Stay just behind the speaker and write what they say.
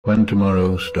When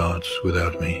tomorrow starts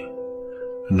without me,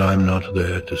 and I'm not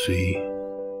there to see,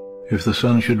 if the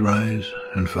sun should rise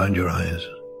and find your eyes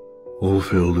all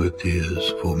filled with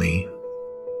tears for me,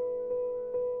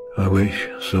 I wish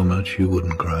so much you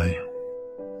wouldn't cry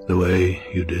the way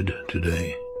you did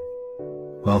today,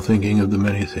 while thinking of the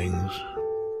many things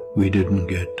we didn't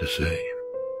get to say.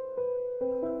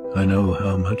 I know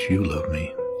how much you love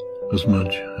me, as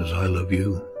much as I love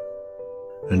you,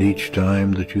 and each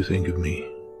time that you think of me,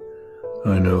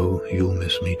 I know you'll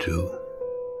miss me too.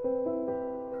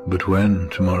 But when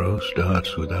tomorrow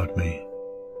starts without me,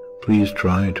 please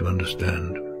try to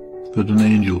understand that an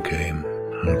angel came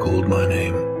and called my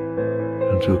name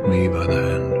and took me by the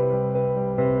hand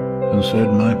and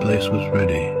said my place was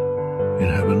ready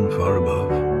in heaven far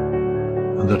above,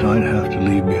 and that I'd have to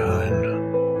leave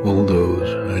behind all those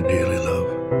I dearly loved.